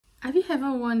Have you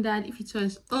ever wondered if it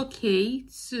was okay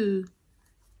to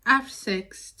have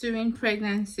sex during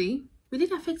pregnancy? Will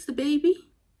it affect the baby?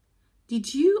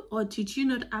 Did you or did you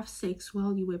not have sex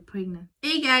while you were pregnant?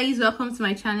 Hey guys, welcome to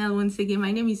my channel once again.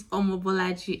 My name is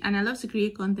Omobolaji and I love to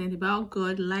create content about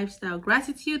God, lifestyle,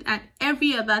 gratitude, and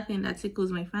every other thing that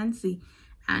tickles my fancy.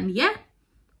 And yeah,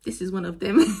 this is one of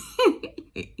them.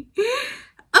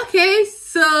 Okay,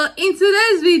 so in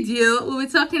today's video, we'll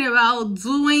be talking about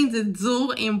doing the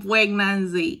do in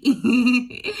pregnancy.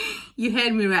 You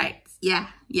heard me right. Yeah.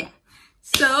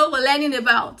 So we're learning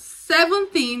about 7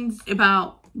 things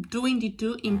about doing the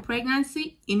do in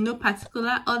pregnancy in no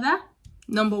particular order.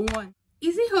 Number 1,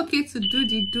 is it okay to do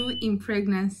the do in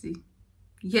pregnancy?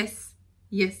 Yes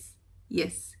in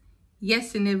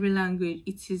every language.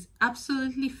 It is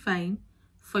absolutely fine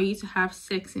for you to have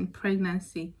sex in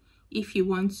pregnancy if you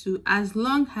want to, as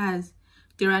long as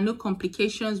there are no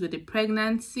complications with the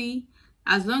pregnancy,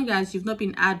 as long as you've not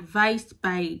been advised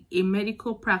by a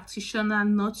medical practitioner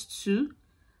not to,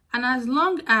 and as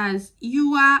long as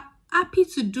you are happy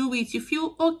to do it, you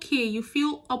feel okay, you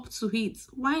feel up to it,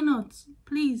 why not?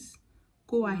 Please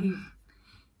go ahead.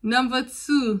 Number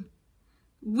 2,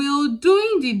 will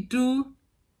doing the do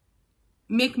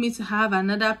make me to have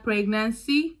another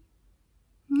pregnancy?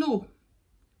 No.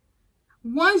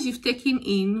 Once you've taken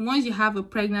in, once you have a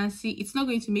pregnancy, it's not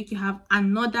going to make you have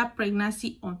another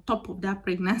pregnancy on top of that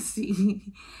pregnancy.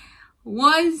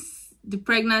 Once the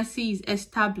pregnancy is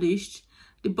established,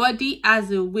 the body has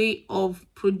a way of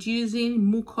producing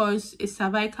mucus, a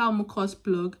cervical mucus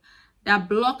plug that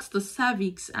blocks the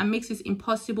cervix and makes it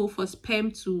impossible for sperm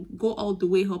to go all the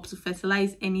way up to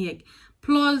fertilize any egg.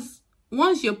 Plus,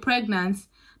 once you're pregnant,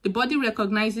 the body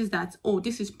recognizes that, oh,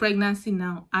 this is pregnancy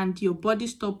now, and your body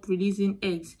stops releasing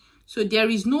eggs. So there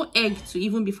is no egg to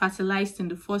even be fertilized in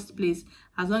the first place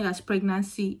as long as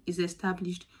pregnancy is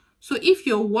established. So if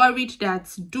you're worried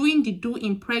that doing the do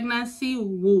in pregnancy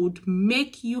would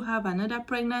make you have another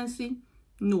pregnancy,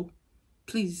 no,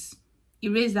 please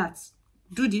erase that.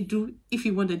 Do the do if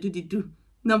you want to do the do.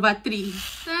 Number 3,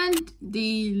 and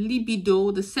the libido,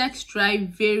 the sex drive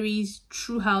varies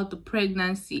throughout the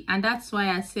pregnancy, and that's why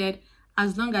I said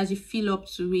as long as you feel up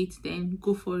to it, then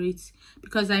go for it.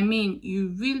 Because I mean, you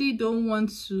really don't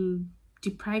want to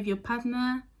deprive your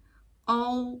partner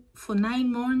all for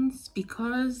 9 months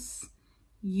because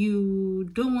you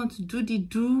don't want to do the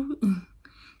do.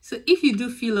 So if you do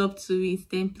feel up to it,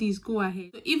 then please go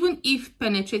ahead. So even if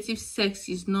penetrative sex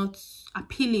is not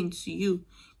appealing to you,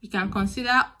 you can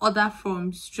consider other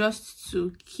forms just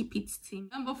to keep it tame.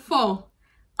 Number 4,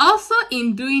 also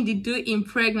in doing the do in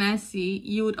pregnancy,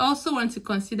 you would also want to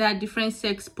consider different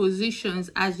sex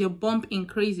positions as your bump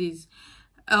increases.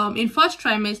 In first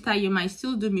trimester, you might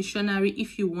still do missionary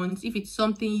if you want, if it's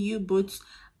something you both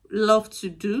love to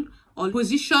do or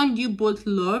position you both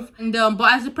love. And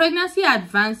but as the pregnancy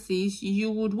advances, you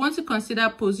would want to consider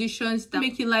positions that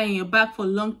make you lie on your back for a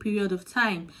long period of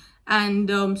time.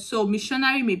 And so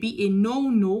missionary may be a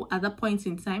no at that point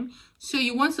in time. So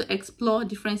you want to explore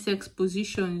different sex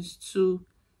positions to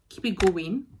keep it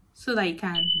going so that you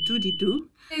can do the do.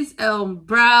 Please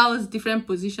browse different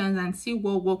positions and see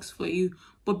what works for you.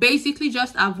 But basically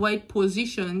just avoid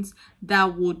positions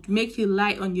that would make you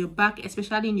lie on your back,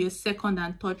 especially in your 2nd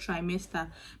and 3rd trimester.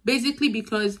 Basically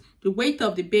because the weight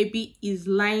of the baby is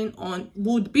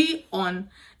would be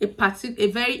on a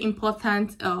very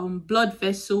important blood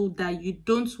vessel that you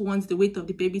don't want the weight of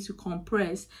the baby to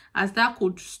compress, as that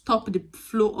could stop the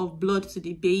flow of blood to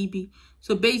the baby.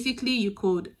 So basically you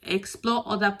could explore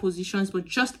other positions, but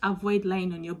just avoid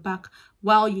lying on your back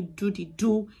while you do the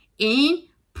do in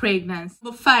pregnancy.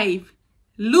 Number 5,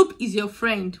 loop is your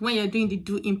friend when you're doing the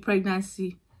do in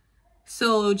pregnancy.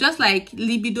 So just like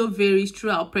libido varies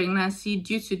throughout pregnancy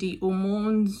due to the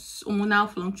hormonal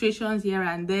fluctuations here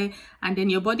and there, and then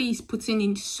your body is putting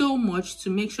in so much to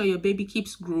make sure your baby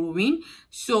keeps growing.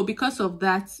 So because of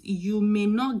that, you may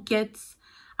not get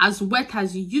as wet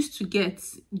as you used to get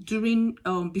during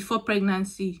before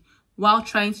pregnancy while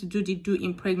trying to do the do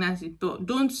in pregnancy. But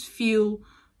don't feel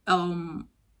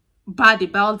bad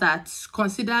about that.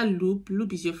 Consider loop.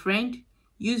 Loop is your friend.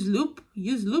 Use loop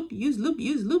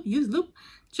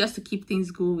just to keep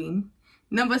things going.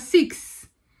 Number 6,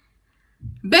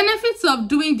 benefits of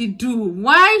doing the do.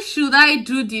 Why should I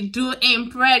do the do in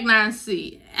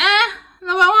pregnancy?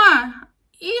 Number 1,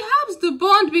 it helps the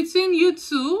bond between you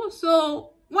two,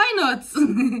 so why not?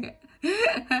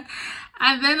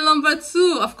 And then number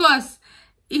 2, of course,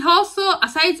 it also,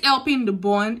 aside helping the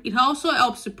bond, it also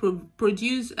helps to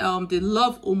produce the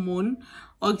love hormone,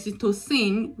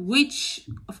 oxytocin, which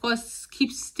of course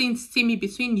keeps things steamy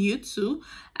between you two,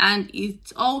 and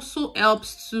it also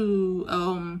helps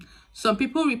to some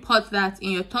people report that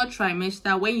in your third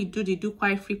trimester, when you do the do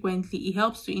quite frequently, it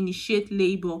helps to initiate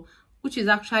labor, which is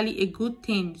actually a good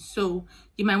thing. So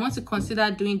you might want to consider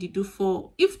doing the do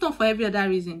for, if not for every other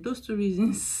reason. Those two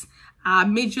reasons are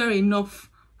major enough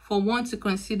for one to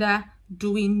consider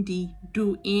doing the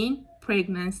do in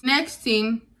pregnancy. Next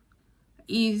thing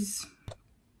is,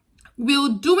 will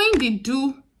doing the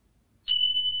do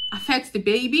affect the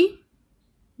baby?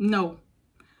 No.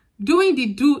 Doing the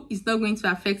do is not going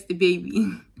to affect the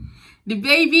baby. The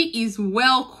baby is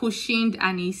well cushioned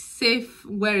and is safe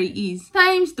where it is.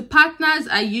 Sometimes the partners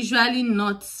are usually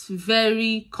not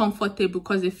very comfortable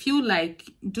because they feel like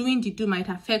doing the do might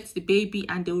affect the baby,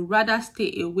 and they would rather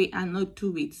stay away and not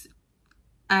do it.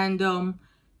 And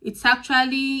it's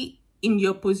actually in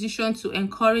your position to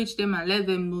encourage them and let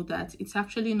them know that it's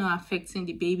actually not affecting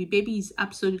the baby. Baby is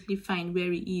absolutely fine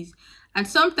where it is. And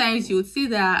sometimes you would see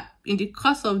that in the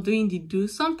course of doing the do,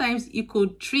 sometimes it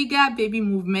could trigger baby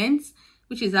movements,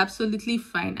 which is absolutely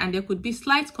fine. And there could be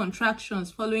slight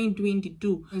contractions following doing the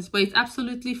do, but it's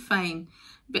absolutely fine.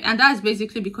 And that's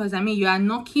basically because, I mean, you are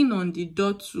knocking on the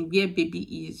door to where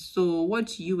baby is. So what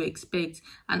do you expect?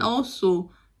 And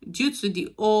also, due to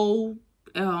the all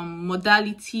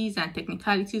modalities and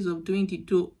technicalities of doing the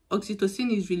do,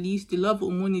 oxytocin is released, the love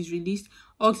hormone is released.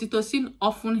 Oxytocin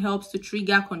often helps to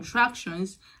trigger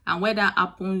contractions, and when that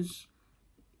happens,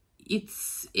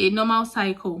 it's a normal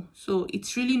cycle, so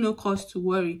it's really no cause to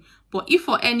worry. But if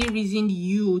for any reason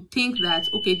you think that,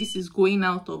 okay, this is going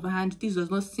out of hand, this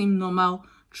does not seem normal,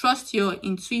 trust your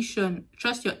intuition,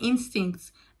 trust your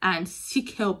instincts, and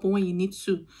seek help when you need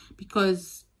to,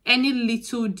 because any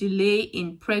little delay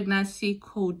in pregnancy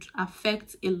could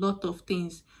affect a lot of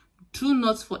things. Do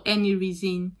not for any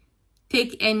reason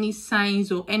take any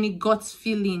signs or any gut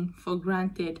feeling for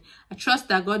granted. I trust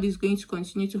that God is going to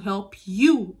continue to help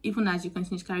you even as you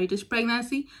continue to carry this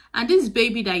pregnancy, and this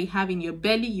baby that you have in your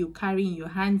belly, you carry in your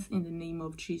hands, in the name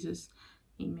of Jesus.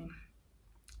 Amen.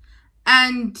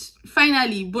 And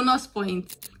finally, bonus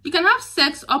point. You can have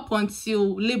sex up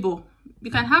until labor. You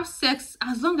can have sex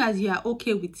as long as you are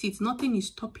okay with it. Nothing is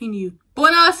stopping you.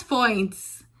 Bonus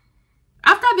points.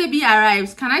 After baby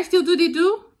arrives, can I still do the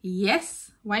do?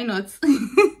 Yes, why not?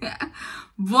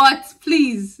 But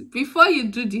please, before you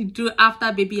do the do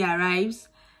after baby arrives,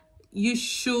 you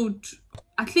should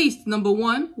at least, number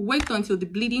one, wait until the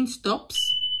bleeding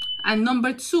stops. And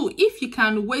number two, if you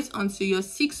can wait until your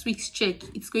 6 weeks check,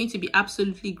 it's going to be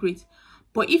absolutely great.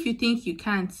 But if you think you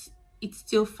can't, it's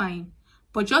still fine.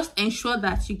 But just ensure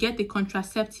that you get a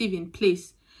contraceptive in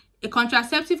place. A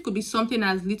contraceptive could be something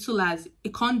as little as a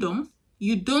condom.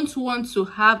 You don't want to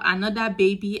have another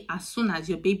baby as soon as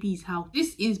your baby is out.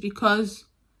 This is because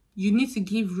you need to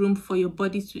give room for your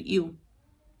body to heal.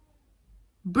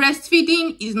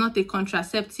 Breastfeeding is not a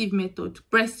contraceptive method.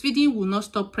 Breastfeeding will not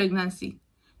stop pregnancy.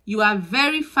 You are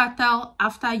very fertile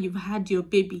after you've had your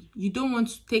baby. You don't want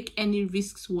to take any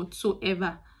risks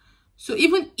whatsoever. So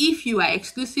even if you are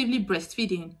exclusively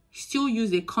breastfeeding, still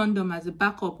use a condom as a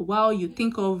backup while you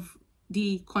think of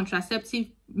the contraceptive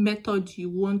method you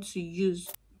want to use.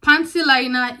 Panty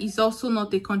liner is also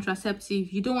not a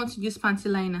contraceptive. You don't want to use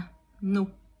panty liner.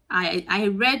 No. I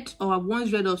read, or I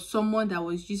once read of someone that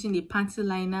was using a panty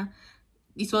liner.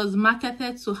 It was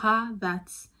marketed to her that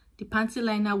the panty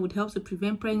liner would help to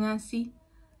prevent pregnancy.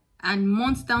 And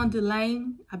months down the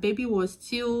line, her baby was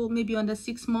still maybe under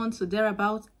 6 months or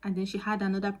thereabouts, and then she had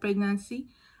another pregnancy.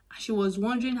 She was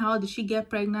wondering how did she get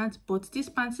pregnant. But this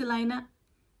panty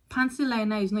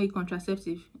liner is not a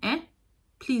contraceptive.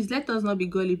 Please, let us not be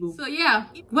gullible. So yeah,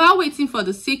 while waiting for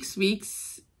the 6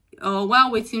 weeks, or while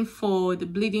waiting for the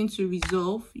bleeding to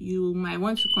resolve, you might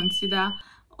want to consider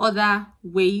other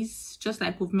ways, just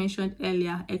like we've mentioned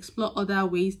earlier. Explore other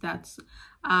ways that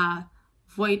are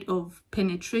void of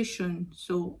penetration,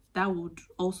 so that would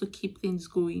also keep things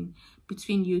going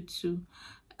between you two.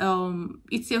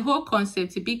 It's a whole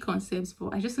concept, a big concept,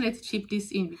 but I just wanted to chip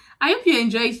this in. I hope you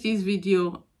enjoyed this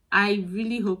video. I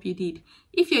really hope you did.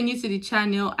 If you're new to the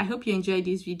channel, I hope you enjoyed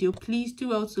this video. Please do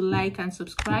well to like and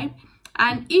subscribe.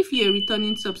 And if you're a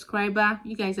returning subscriber,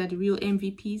 you guys are the real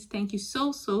MVPs. Thank you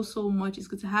so much. It's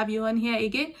good to have you on here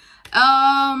again.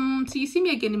 So you see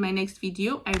me again in my next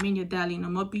video. I remain your darling,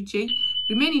 Omobj.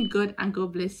 Remain in God, and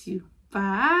God bless you.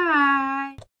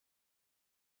 Bye.